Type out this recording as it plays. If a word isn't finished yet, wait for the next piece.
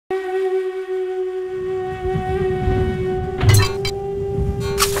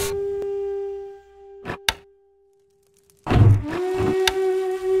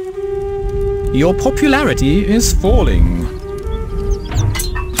Your popularity is falling.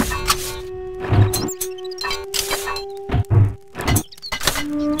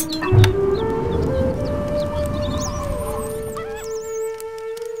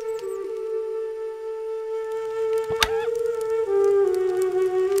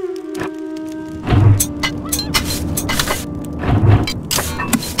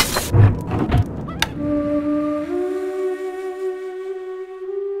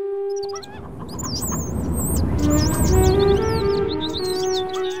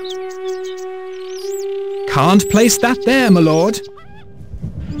 Can't place that there, my lord.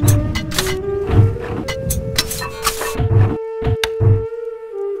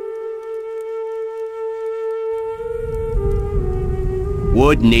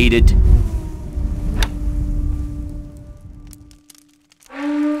 Wood needed.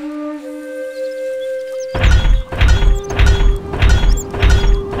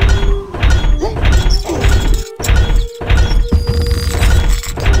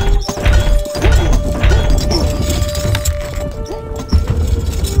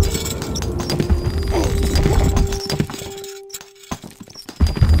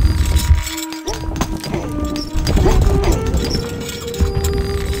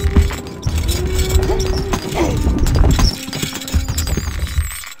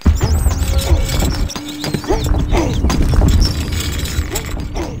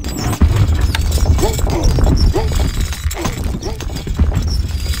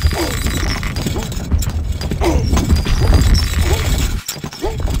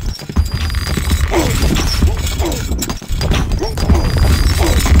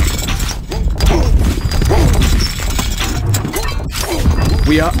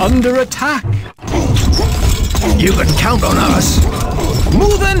 We are under attack. You can count on us.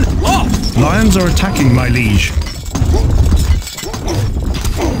 Moving off! Lions are attacking, my liege.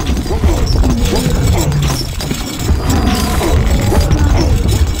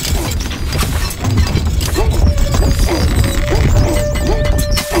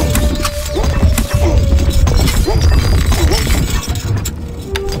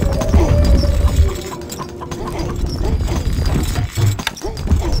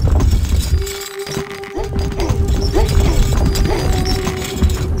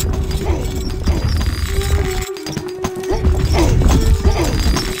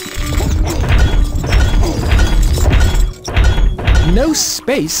 No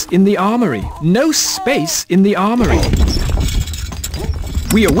space in the armory. No space in the armory.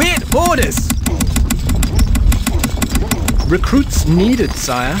 We await orders. Recruits needed,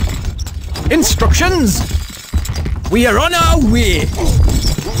 sire. Instructions. We are on our way.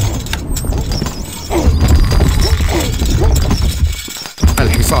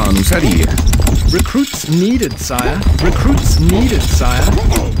 الحصان سريع. Recruits needed, sire. Recruits needed, sire.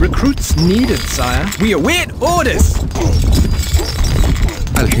 Recruits needed, sire. We await orders.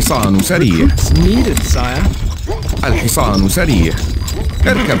 الحصان سريع. Recruits needed, sire. الحصان سريع.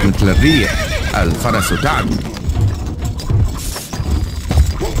 اركب مثل الريح. الفرس تعدو.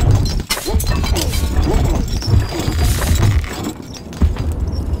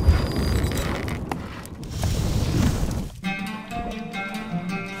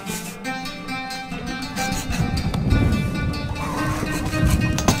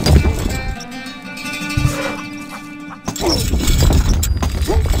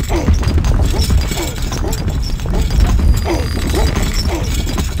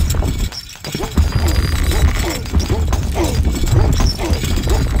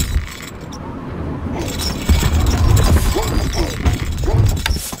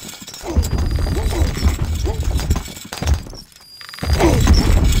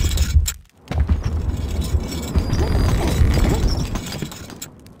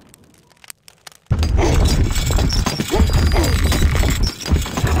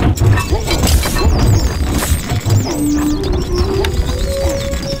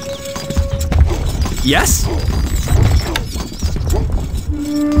 Yes?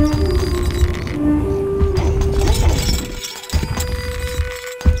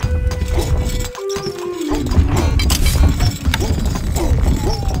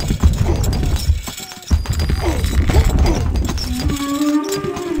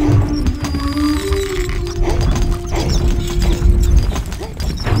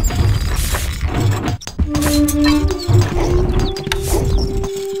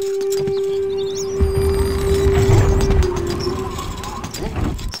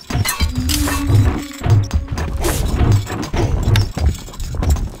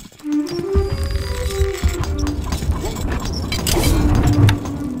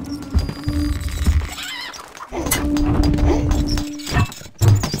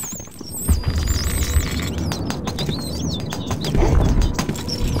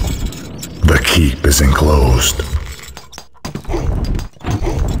 keep is enclosed.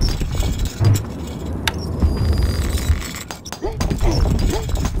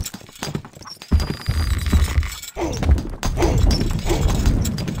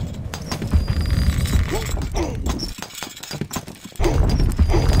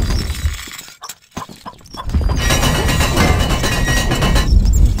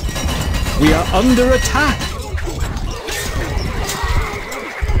 We are under attack.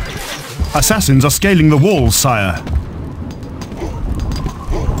 Assassins are scaling the walls, sire.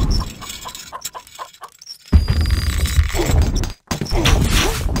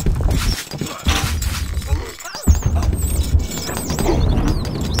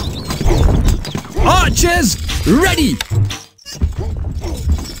 Archers, ready!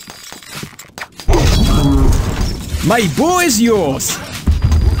 My bow is yours.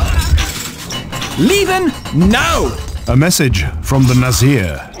 Leaving now! A message from the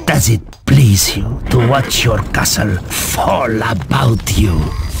Nazir. Does it please you to watch your castle fall about you?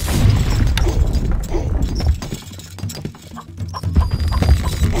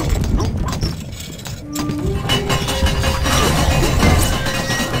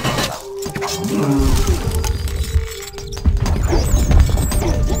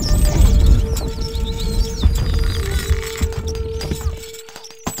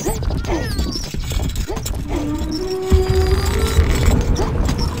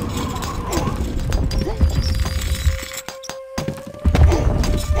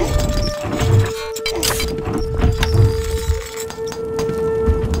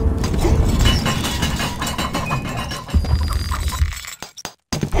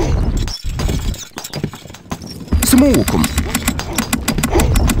 سموكم.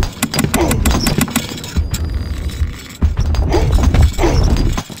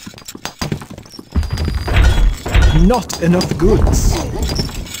 Not enough goods.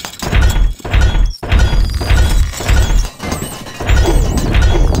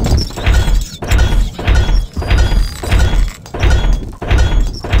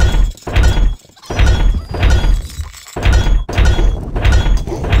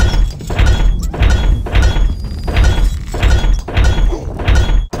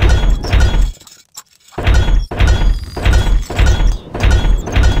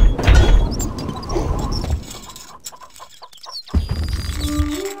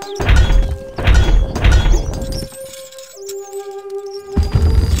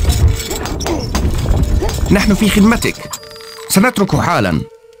 نحن في خدمتك. سنترك حالا.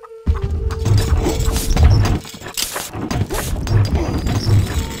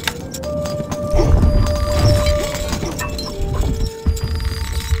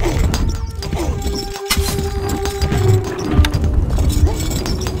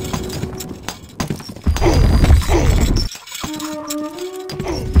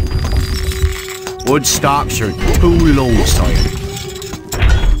 Wood stocks are too low, sire.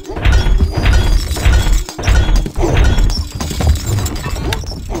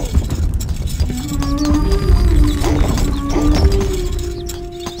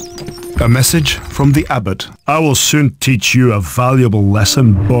 A message from the abbot. I will soon teach you a valuable lesson,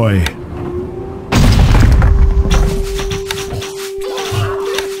 boy.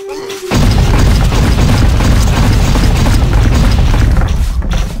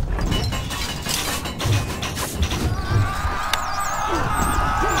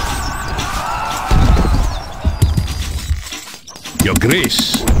 Your Grace.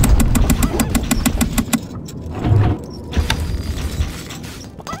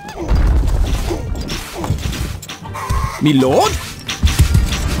 Me lord?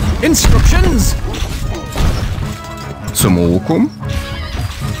 Instructions? سموكم.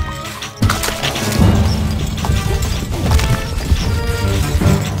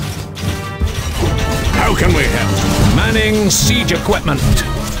 How can we help? Manning siege equipment.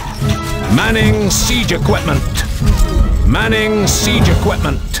 Manning siege equipment. Manning siege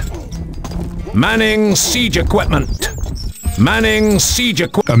equipment. Manning siege equipment. Manning siege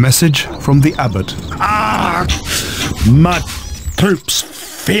equipment. A message from the abbot. Ah! My troops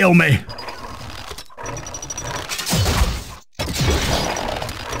fail me.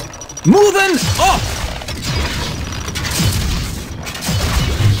 Moving up!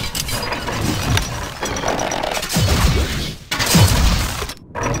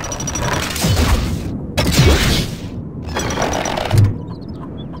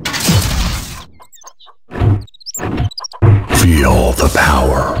 Feel the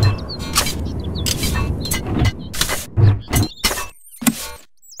power.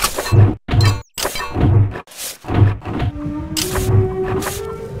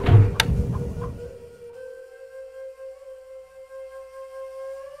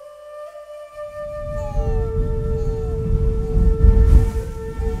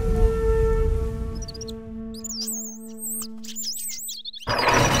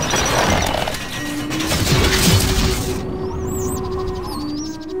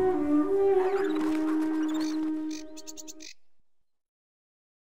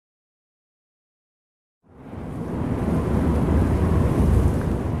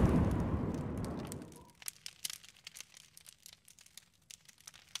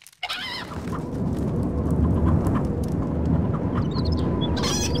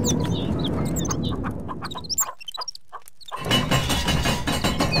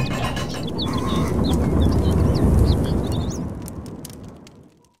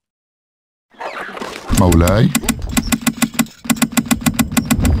 مولاي.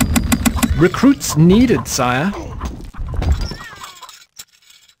 Recruits needed, sire.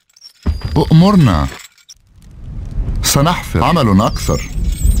 أؤمرنا. سنحفر عمل أكثر.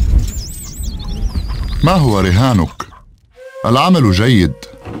 ما هو رهانك؟ العمل جيد.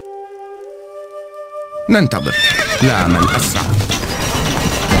 ننتظر لعمل أسرع.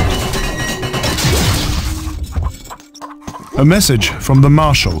 A message from the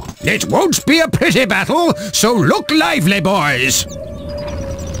Marshal. It won't be a pretty battle, so look lively, boys.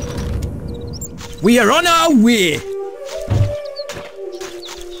 We are on our way.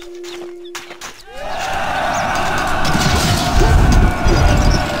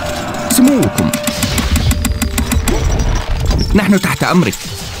 سموكم. نحن تحت أمرك.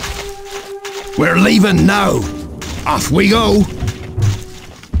 We're leaving now. Off we go.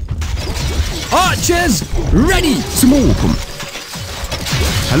 Archers, ready! سموكم.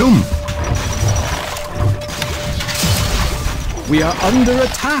 هلم. We are under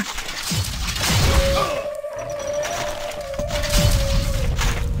attack.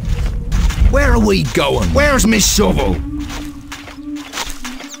 Where are we going? Where's my shovel?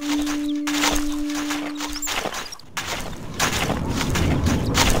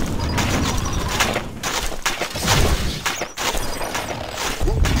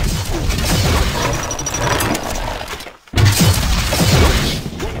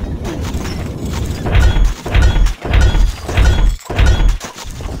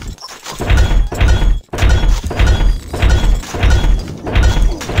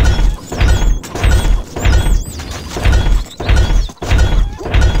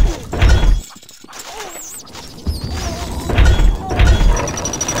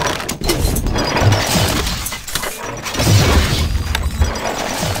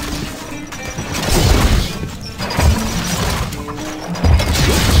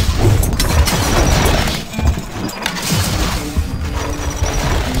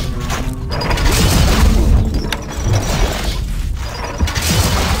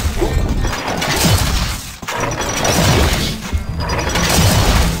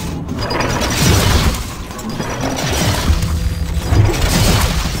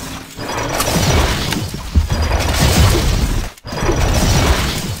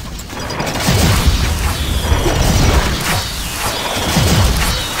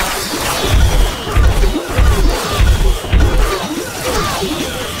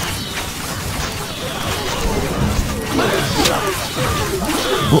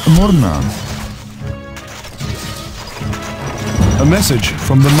 أؤمرنا. A message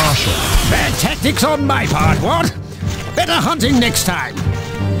from the Marshal. Bad tactics on my part, what? Better hunting next time.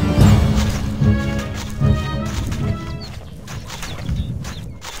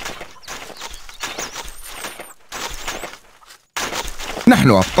 نحن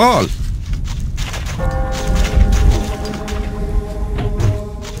أبطال.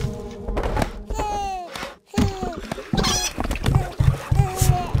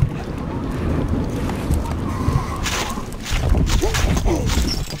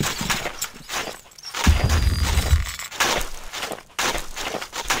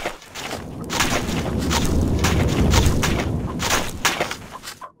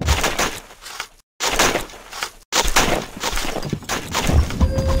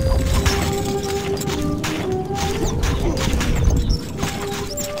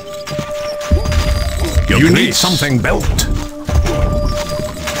 You need something built.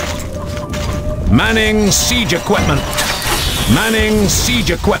 Manning siege equipment. Manning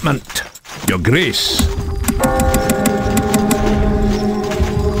siege equipment. Your Grace.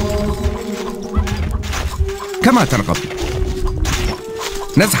 كما ترغب.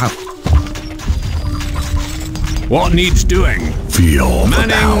 نزحف. What needs doing? Feel the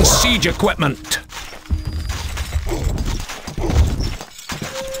Manning power. siege equipment.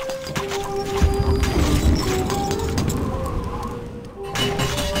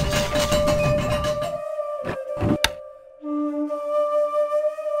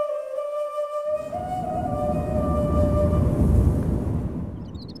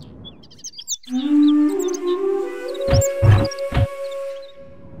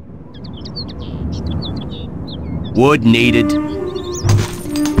 Wood needed.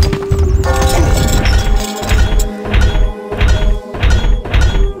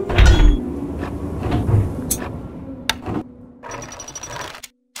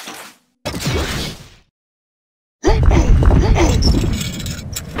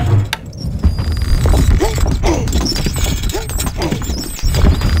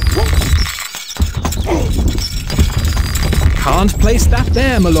 Can't place that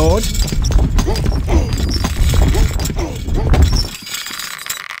there, my lord.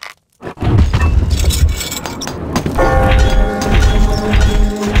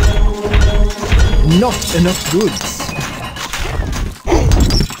 Not enough goods.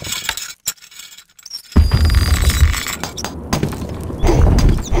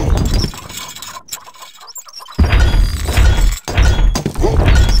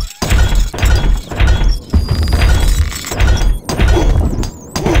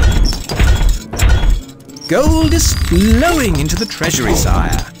 Gold is flowing into the treasury,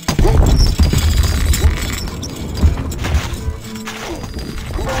 sire.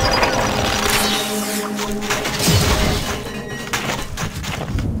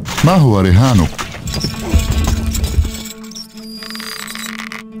 ما هو رهانك؟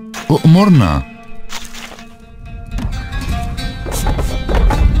 أؤمرنا.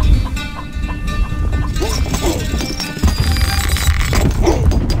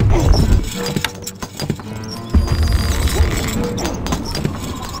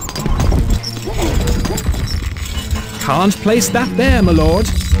 Can't place that there, my lord.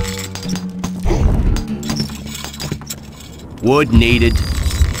 Wood needed.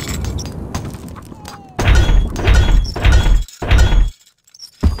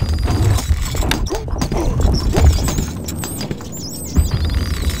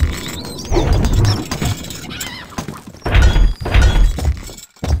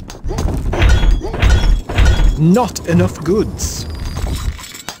 Not enough goods.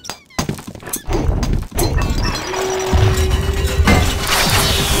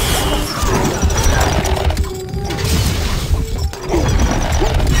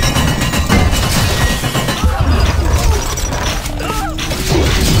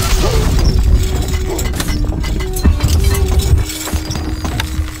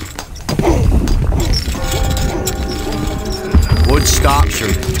 Wood stocks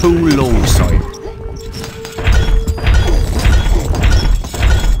are too low, sire.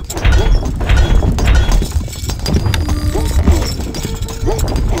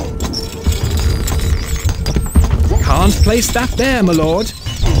 Can't place that there, my lord.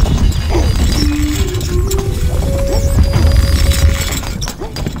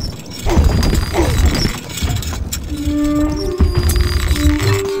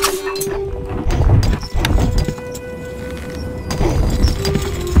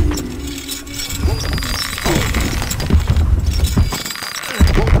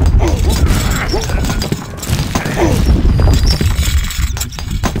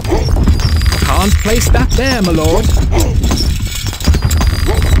 Can't place that there, my lord.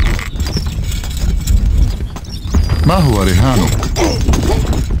 ما هو رهانك؟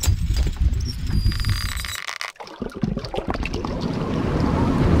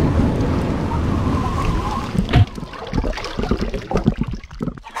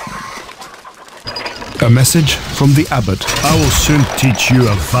 A message from the abbot. I will soon teach you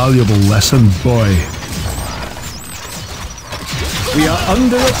a valuable lesson, boy. We are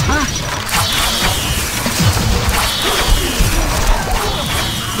under attack.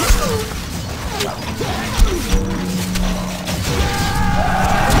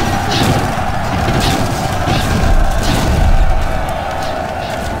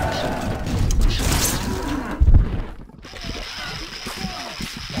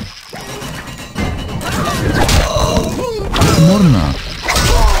 أؤمرنا.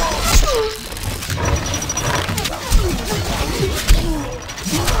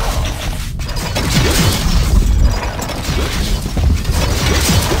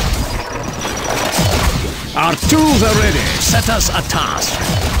 Our tools are ready. Set us a task.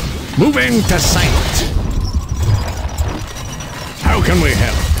 Moving to site. How can we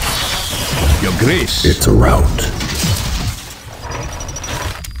help? Your Grace. It's a rout.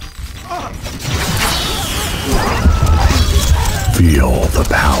 Feel the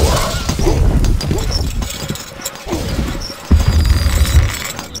power.